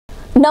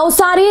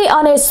નવસારી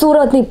અને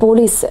સુરતની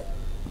પોલીસે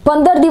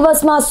 15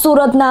 દિવસમાં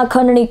સુરતના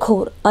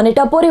ખંડણીખોર અને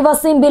ટપોરી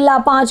વસીમ બિલ્લા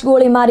 5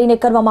 ગોળી મારીને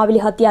કરવામાં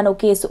આવેલી હત્યાનો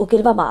કેસ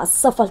ઉકેલવામાં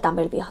સફળતા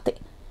મેળવી હતી।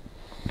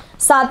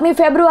 7મી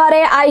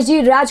ફેબ્રુઆરીએ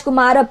આઈજી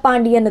રાજકુમાર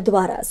પાંડિયન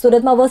દ્વારા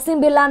સુરતમાં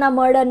વસીમ બિલ્લાના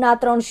મર્ડરના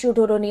 3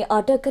 શૂટરોની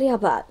અટક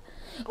કર્યા બાદ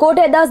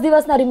કોર્ટે 10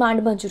 દિવસના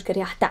રિમાન્ડ મંજૂર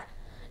કર્યા હતા।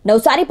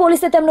 નવસારી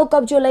પોલીસે તેમનો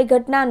કબજો લઈ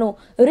ઘટનાનું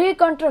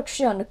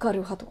રિકન્સ્ટ્રક્શન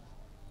કર્યું હતું।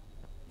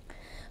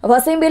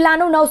 વસીમ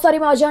બિલ્લાનું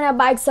નવસારીમાં અજાણ્યા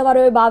બાઇક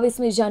સવારોએ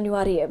 22મી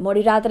જાન્યુઆરીએ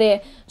મોડી રાત્રે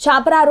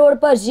છાપરા રોડ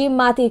પર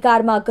જીમમાંથી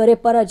કારમાં ઘરે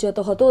પરત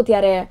જતો હતો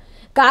ત્યારે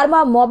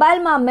કારમાં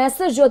મોબાઈલમાં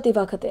મેસેજ જોતી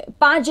વખતે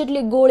 5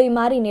 જેટલી ગોળી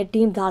મારીને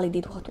ટીમ ઢાળી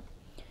દીધું હતું।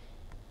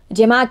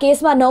 જેમાં આ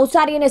કેસમાં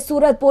નવસારી અને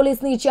સુરત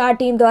પોલીસની 4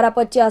 ટીમ દ્વારા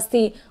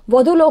 50થી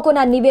વધુ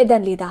લોકોના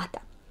નિવેદન લીધા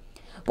હતા।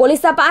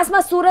 પોલીસ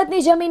તપાસમાં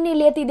સુરતની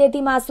જમીનની લેતી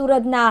દેતીમાં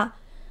સુરતના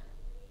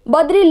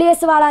બદરી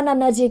લેસવાળાના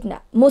નજીકના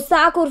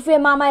મુસાક ઉર્ફે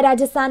મામાએ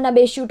રાજસ્થાનના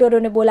 2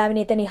 શૂટરોને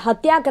બોલાવીને તેની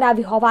હત્યા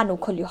કરાવી હોવાનું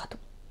ખુલ્યું હતું।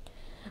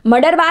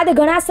 મર્ડર બાદ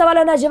ઘણા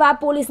સવાલોના જવાબ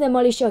પોલીસને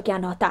મળી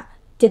શક્યા નહોતા,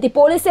 જેથી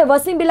પોલીસે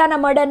વસીમ બિલ્લાના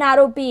મર્ડરના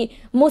આરોપી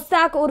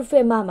મુસાક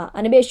ઉર્ફે મામા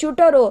અને 2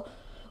 શૂટરો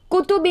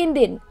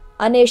કુતુબિન્દીન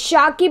અને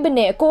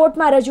શાકિબને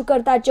કોર્ટમાં રજૂ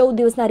કરતા 14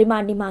 દિવસના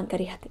રિમાન્ડની માંગ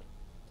કરી હતી,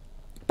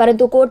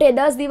 પરંતુ કોર્ટે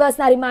 10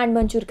 દિવસના રિમાન્ડ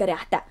મંજૂર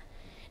કર્યા હતા।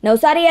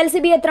 નવસારી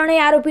એલસીબીએ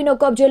ત્રણેય આરોપીનો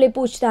કબજો લઈ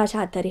પૂછતાછ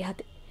હાથ ધરી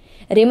હતી।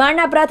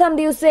 રિમાન્ડના પ્રથમ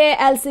દિવસે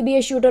એલસીબીએ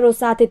શૂટરો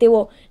સાથે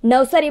તેઓ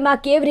નવસારીમાં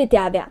કેવી રીતે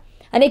આવ્યા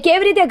અને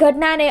કેવી રીતે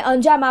ઘટનાને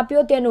અંજામ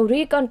આપ્યો તેનું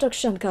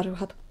રિકન્સ્ટ્રક્શન કર્યું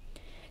હતું,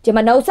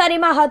 જેમાં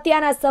નવસારીમાં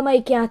હત્યાના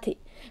સમય ક્યાંથી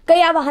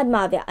કયા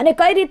વાહનમાં આવ્યા અને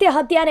કઈ રીતે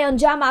હત્યાને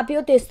અંજામ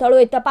આપ્યો તે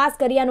સ્થળોએ તપાસ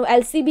કર્યાનું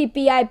એલસીબી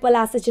પીઆઈ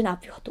પલાસે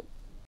જણાવ્યું હતું।